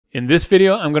In this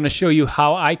video, I'm going to show you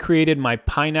how I created my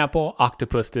pineapple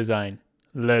octopus design.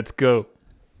 Let's go.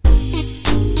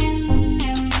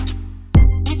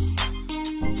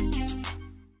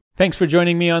 Thanks for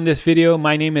joining me on this video.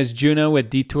 My name is Juno with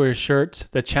Detour Shirts,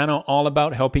 the channel all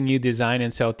about helping you design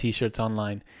and sell t-shirts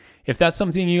online. If that's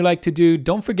something you like to do,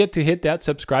 don't forget to hit that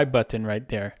subscribe button right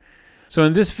there. So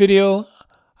in this video,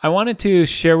 I wanted to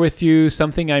share with you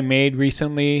something I made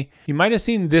recently. You might have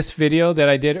seen this video that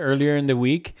I did earlier in the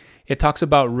week. It talks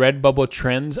about RedBubble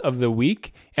trends of the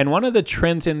week. And one of the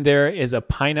trends in there is a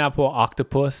pineapple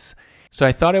octopus. So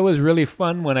I thought it was really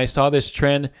fun when I saw this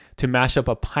trend to mash up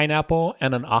a pineapple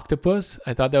and an octopus.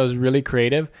 I thought that was really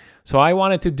creative. So I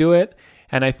wanted to do it.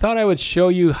 And I thought I would show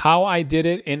you how I did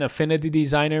it in Affinity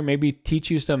Designer, maybe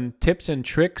teach you some tips and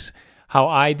tricks how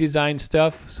I design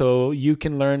stuff so you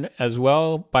can learn as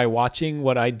well by watching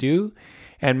what I do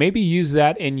and maybe use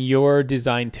that in your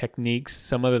design techniques,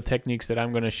 some of the techniques that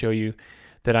I'm going to show you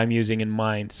that I'm using in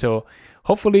mine. So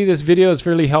hopefully this video is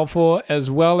really helpful as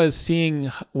well as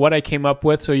seeing what I came up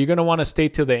with. So you're going to want to stay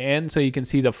till the end so you can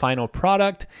see the final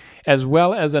product as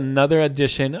well as another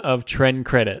edition of trend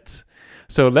credits.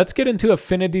 So let's get into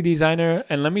Affinity Designer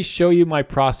and let me show you my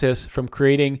process from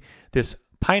creating this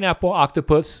pineapple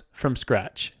octopus from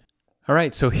scratch. All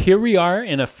right, so here we are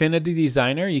in Affinity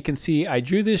Designer. You can see I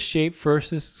drew this shape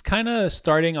first. It's kind of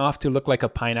starting off to look like a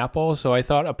pineapple. So I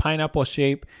thought a pineapple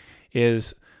shape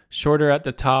is shorter at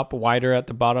the top, wider at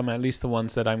the bottom, at least the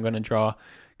ones that I'm going to draw.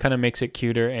 Kind of makes it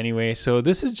cuter anyway. So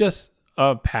this is just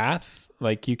a path.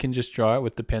 Like you can just draw it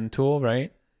with the pen tool,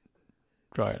 right?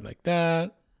 Draw it like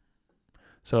that.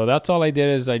 So that's all I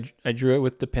did is I drew it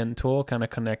with the pen tool, kind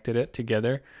of connected it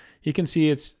together. You can see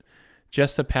it's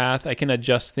just a path. I can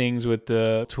adjust things with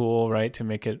the tool, right, to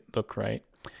make it look right.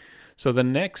 So the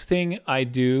next thing I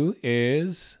do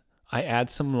is I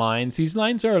add some lines. These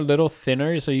lines are a little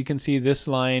thinner, so you can see this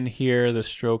line here, the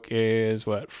stroke is,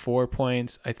 4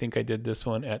 points? I think I did this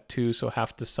one at 2, so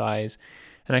half the size.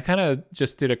 And I kind of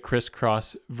just did a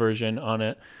crisscross version on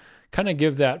it. Kind of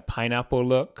give that pineapple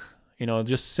look, you know,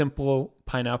 just simple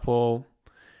pineapple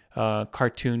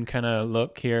cartoon kind of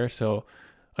look here. So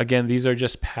again, these are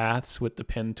just paths with the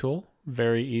pen tool.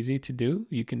 Very easy to do.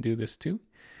 You can do this too.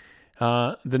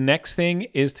 The next thing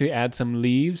is to add some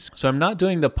leaves. So I'm not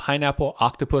doing the pineapple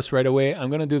octopus right away. I'm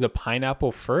going to do the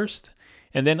pineapple first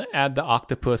and then add the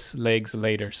octopus legs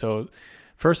later. So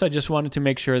first I just wanted to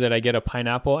make sure that I get a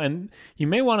pineapple, and you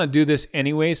may want to do this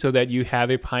anyway so that you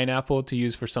have a pineapple to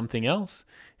use for something else.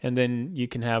 And then you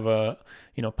can have a,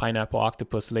 you know, pineapple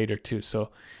octopus later too. So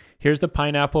here's the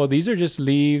pineapple. These are just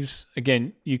leaves.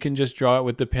 Again, you can just draw it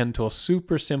with the pen tool.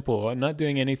 Super simple. I'm not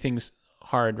doing anything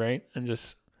hard, right? I'm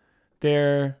just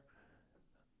there,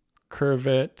 curve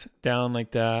it down like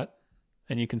that.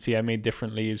 And you can see I made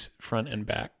different leaves front and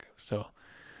back. So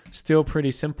still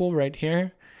pretty simple right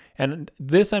here. And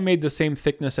this I made the same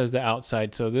thickness as the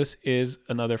outside. So this is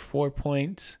another 4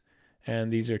 points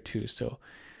and these are 2. So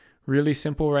really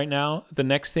simple right now. The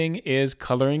next thing is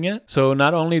coloring it. So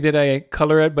not only did I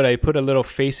color it, but I put a little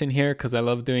face in here because I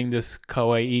love doing this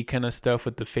kawaii kind of stuff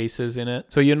with the faces in it.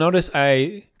 So you'll notice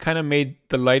I kind of made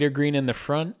the lighter green in the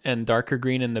front and darker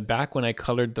green in the back when I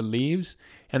colored the leaves.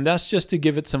 And that's just to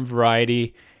give it some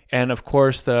variety. And of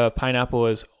course the pineapple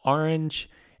is orange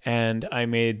and I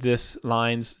made this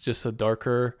lines just a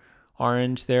darker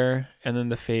orange there, and then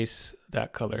the face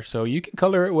that color. So you can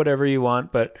color it whatever you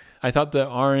want, but I thought the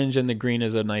orange and the green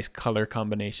is a nice color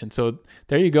combination. So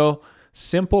there you go,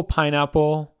 simple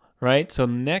pineapple, right? So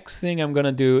next thing I'm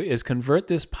gonna do is convert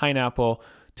this pineapple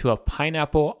to a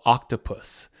pineapple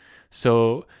octopus.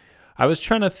 So I was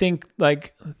trying to think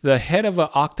like the head of an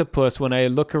octopus. When I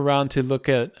look around to look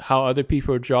at how other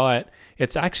people draw it,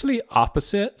 it's actually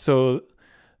opposite. So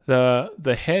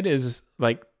the head is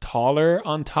like taller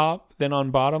on top than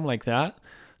on bottom like that.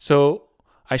 So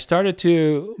I started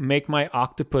to make my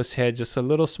octopus head just a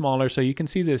little smaller. So you can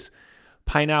see this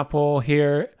pineapple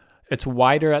here. It's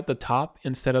wider at the top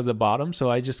instead of the bottom. So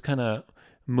I just kind of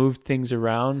moved things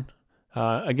around.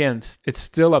 Again, it's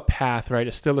still a path, right?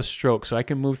 It's still a stroke. So I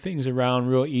can move things around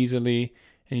real easily.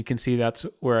 And you can see that's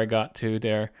where I got to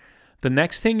there. The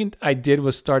next thing I did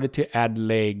was started to add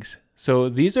legs. So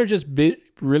these are just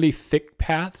really thick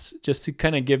paths just to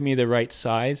kind of give me the right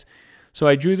size. So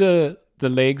I drew the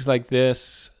legs like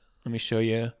this. Let me show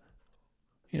you,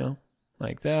 you know,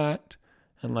 like that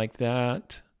and like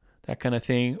that kind of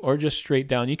thing, or just straight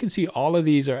down. You can see all of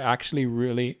these are actually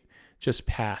really just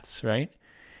paths, right?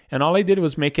 And all I did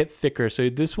was make it thicker.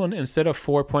 So this one, instead of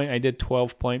 4 point, I did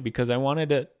 12 point because I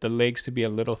wanted the legs to be a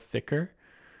little thicker.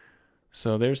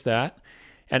 So there's that.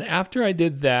 And after I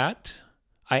did that,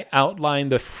 I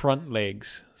outlined the front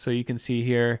legs. So you can see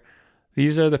here,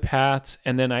 these are the paths,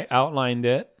 and then I outlined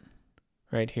it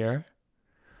right here.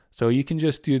 So you can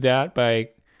just do that by,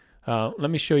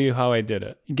 let me show you how I did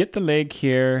it. You get the leg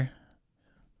here.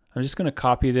 I'm just going to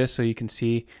copy this so you can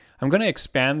see. I'm going to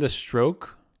expand the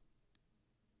stroke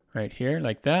right here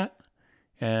like that.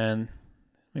 And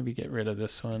maybe get rid of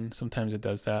this one. Sometimes it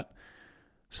does that.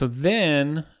 So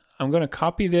then I'm going to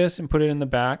copy this and put it in the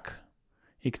back.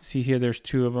 You can see here there's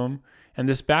two of them. And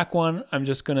this back one, I'm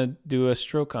just going to do a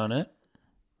stroke on it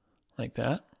like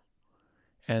that.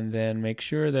 And then make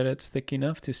sure that it's thick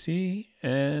enough to see.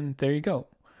 And there you go.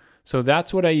 So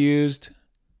that's what I used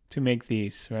to make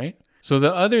these, right? So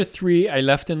the other three I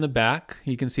left in the back.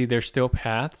 You can see they're still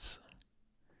paths.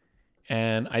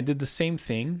 And I did the same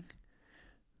thing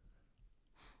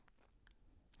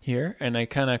here. And I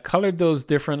kind of colored those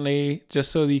differently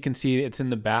just so that you can see it's in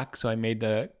the back. So I made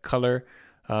the color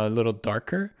a little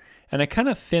darker. And I kind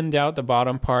of thinned out the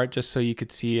bottom part just so you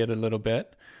could see it a little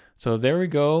bit. So there we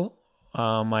go.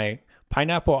 My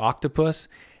pineapple octopus.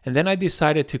 And then I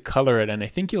decided to color it. And I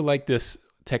think you'll like this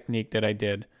technique that I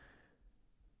did.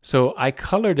 So I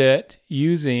colored it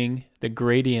using the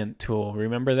gradient tool.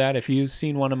 Remember that? If you've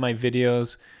seen one of my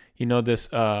videos, you know this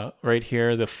right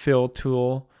here, the fill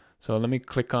tool. So let me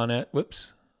click on it.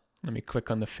 Whoops. Let me click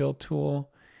on the fill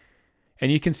tool.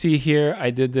 And you can see here,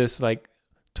 I did this like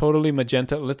totally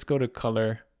magenta. Let's go to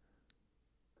color.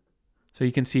 So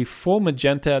you can see full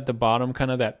magenta at the bottom, kind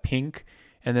of that pink.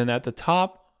 And then at the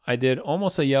top, I did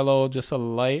almost a yellow, just a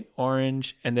light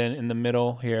orange. And then in the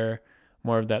middle here,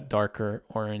 more of that darker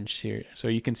orange here. So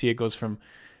you can see it goes from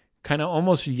kind of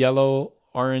almost yellow,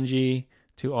 orangey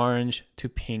to orange to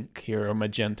pink here, or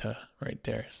magenta right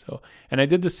there. So, and I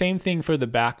did the same thing for the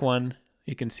back one.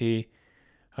 You can see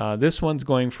this one's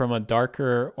going from a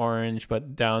darker orange,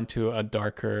 but down to a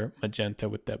darker magenta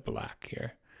with that black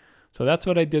here. So that's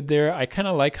what I did there. I kind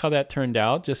of like how that turned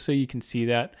out, just so you can see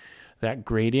that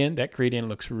gradient. That gradient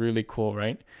looks really cool,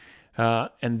 right?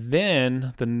 And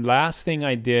then the last thing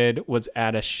I did was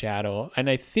add a shadow. And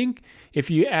I think if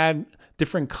you add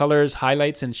different colors,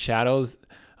 highlights, and shadows,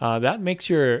 that makes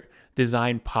your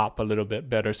design pop a little bit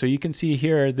better. So you can see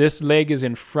here, this leg is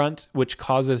in front, which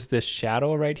causes this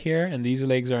shadow right here. And these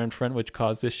legs are in front, which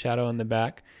cause this shadow in the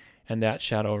back, and that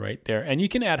shadow right there. And you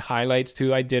can add highlights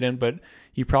too. I didn't, but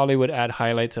you probably would add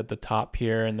highlights at the top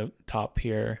here and the top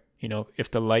here, you know,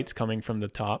 if the light's coming from the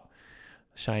top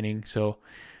shining. So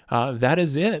that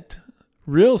is it.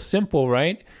 Real simple,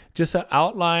 right? Just an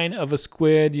outline of a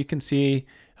squid. You can see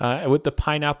with the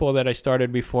pineapple that I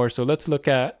started before. So let's look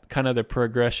at kind of the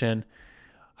progression.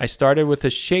 I started with a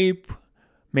shape,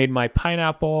 made my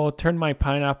pineapple, turned my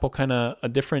pineapple kind of a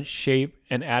different shape,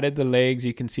 and added the legs.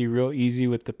 You can see real easy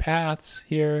with the paths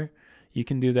here. You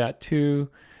can do that too.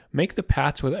 Make the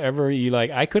paths whatever you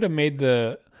like. I could have made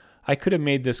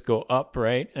this go up,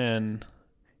 right? And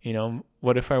you know,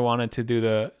 what if I wanted to do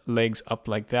the legs up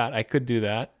like that? I could do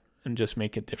that and just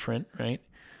make it different, right?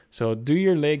 So do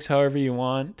your legs however you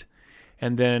want,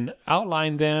 and then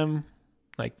outline them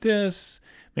like this.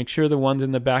 Make sure the ones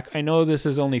in the back, I know this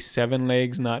is only 7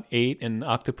 legs, not 8, and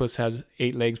octopus has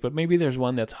 8 legs, but maybe there's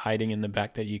one that's hiding in the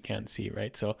back that you can't see,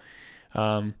 right? So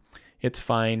it's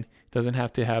fine. It doesn't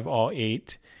have to have all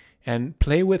 8. And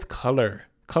play with color.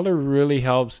 Color really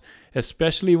helps,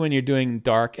 especially when you're doing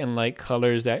dark and light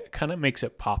colors. That kind of makes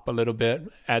it pop a little bit,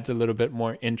 adds a little bit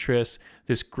more interest.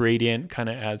 This gradient kind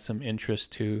of adds some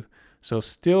interest too. So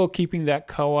still keeping that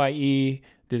kawaii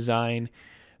design.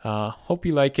 Hope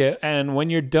you like it. And when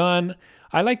you're done,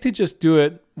 I like to just do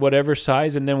it whatever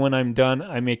size, and then when I'm done,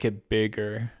 I make it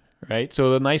bigger, right?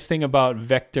 So the nice thing about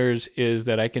vectors is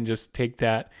that I can just take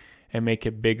that and make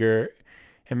it bigger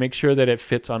and make sure that it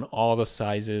fits on all the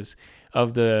sizes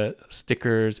of the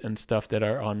stickers and stuff that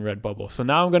are on RedBubble. So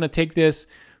now I'm going to take this,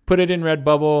 put it in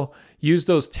RedBubble, use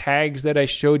those tags that I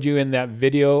showed you in that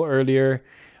video earlier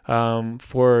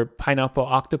for Pineapple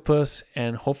Octopus,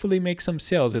 and hopefully make some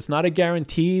sales. It's not a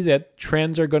guarantee that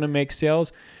trends are going to make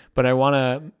sales, but I want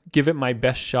to give it my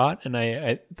best shot. And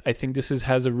I think this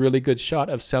has a really good shot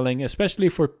of selling, especially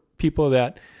for people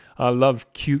that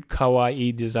love cute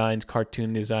kawaii designs,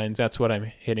 cartoon designs. That's what I'm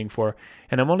hitting for.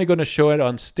 And I'm only going to show it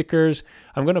on stickers.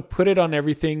 I'm going to put it on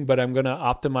everything, but I'm going to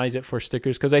optimize it for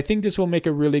stickers because I think this will make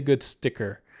a really good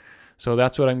sticker. So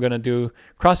that's what I'm going to do.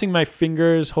 Crossing my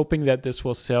fingers, hoping that this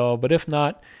will sell. But if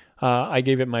not, I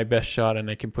gave it my best shot and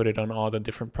I can put it on all the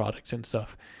different products and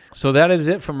stuff. So that is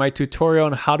it for my tutorial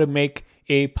on how to make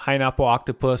a pineapple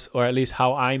octopus, or at least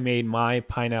how I made my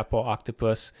pineapple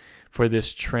octopus. for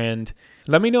this trend.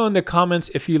 Let me know in the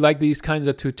comments if you like these kinds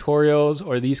of tutorials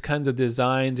or these kinds of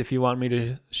designs, if you want me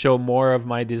to show more of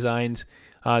my designs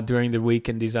during the week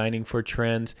and designing for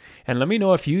trends. And let me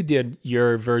know if you did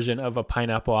your version of a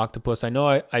pineapple octopus. I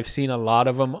know I've seen a lot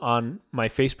of them on my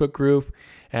Facebook group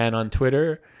and on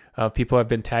Twitter. People have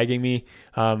been tagging me.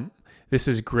 This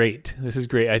is great. This is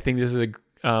great. I think this is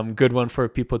a good one for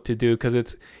people to do because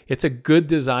it's a good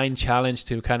design challenge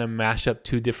to kind of mash up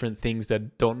two different things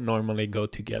that don't normally go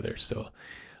together. So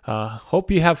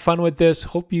hope you have fun with this.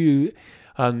 Hope you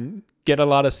get a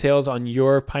lot of sales on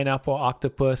your pineapple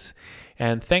octopus.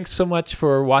 And thanks so much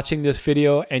for watching this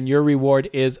video, and your reward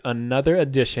is another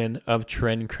edition of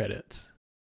Trend Credits.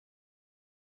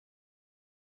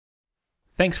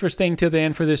 Thanks for staying till the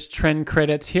end for this Trend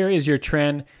Credits. Here is your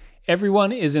trend.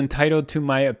 Everyone is entitled to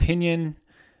my opinion.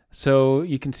 So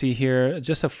you can see here,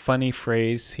 just a funny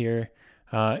phrase here.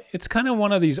 It's kind of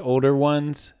one of these older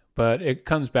ones, but it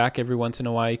comes back every once in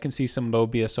a while. You can see some low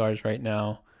BSRs right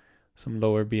now, some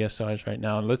lower BSRs right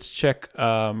now. Let's check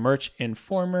Merch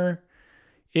Informer.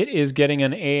 It is getting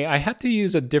an A. I had to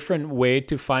use a different way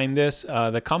to find this.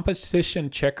 The competition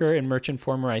checker in Merch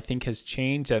Informer, I think, has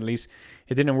changed. At least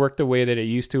it didn't work the way that it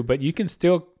used to, but you can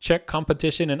still check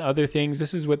competition and other things.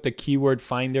 This is with the keyword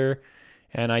finder.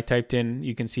 And I typed in,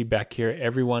 you can see back here,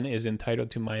 everyone is entitled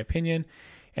to my opinion.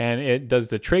 And it does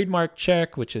the trademark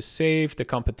check, which is safe, the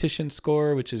competition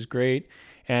score, which is great,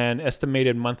 and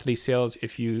estimated monthly sales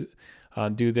if you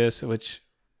do this, which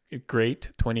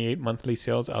great, 28 monthly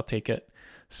sales, I'll take it.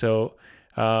 So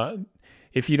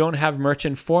if you don't have Merch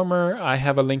Informer, I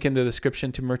have a link in the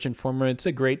description to Merch Informer. It's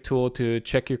a great tool to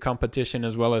check your competition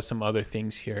as well as some other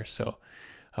things here. So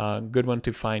good one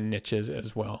to find niches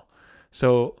as well.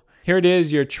 So here it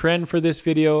is, your trend for this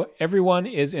video. Everyone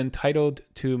is entitled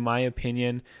to my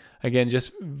opinion. Again,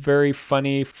 just very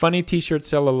funny. Funny t-shirts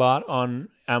sell a lot on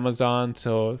Amazon.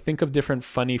 So think of different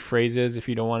funny phrases if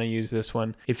you don't want to use this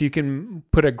one. If you can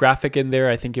put a graphic in there,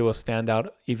 I think it will stand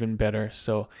out even better.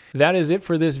 So that is it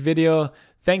for this video.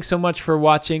 Thanks so much for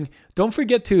watching. Don't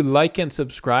forget to like and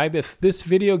subscribe. If this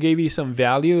video gave you some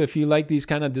value, if you like these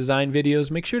kind of design videos,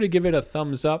 make sure to give it a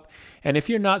thumbs up. And if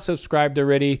you're not subscribed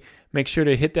already, make sure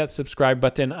to hit that subscribe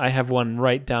button. I have one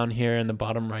right down here in the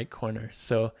bottom right corner.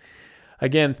 So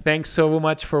again, thanks so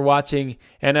much for watching.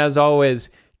 And as always,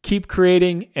 keep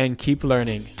creating and keep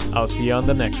learning. I'll see you on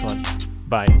the next one.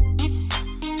 Bye.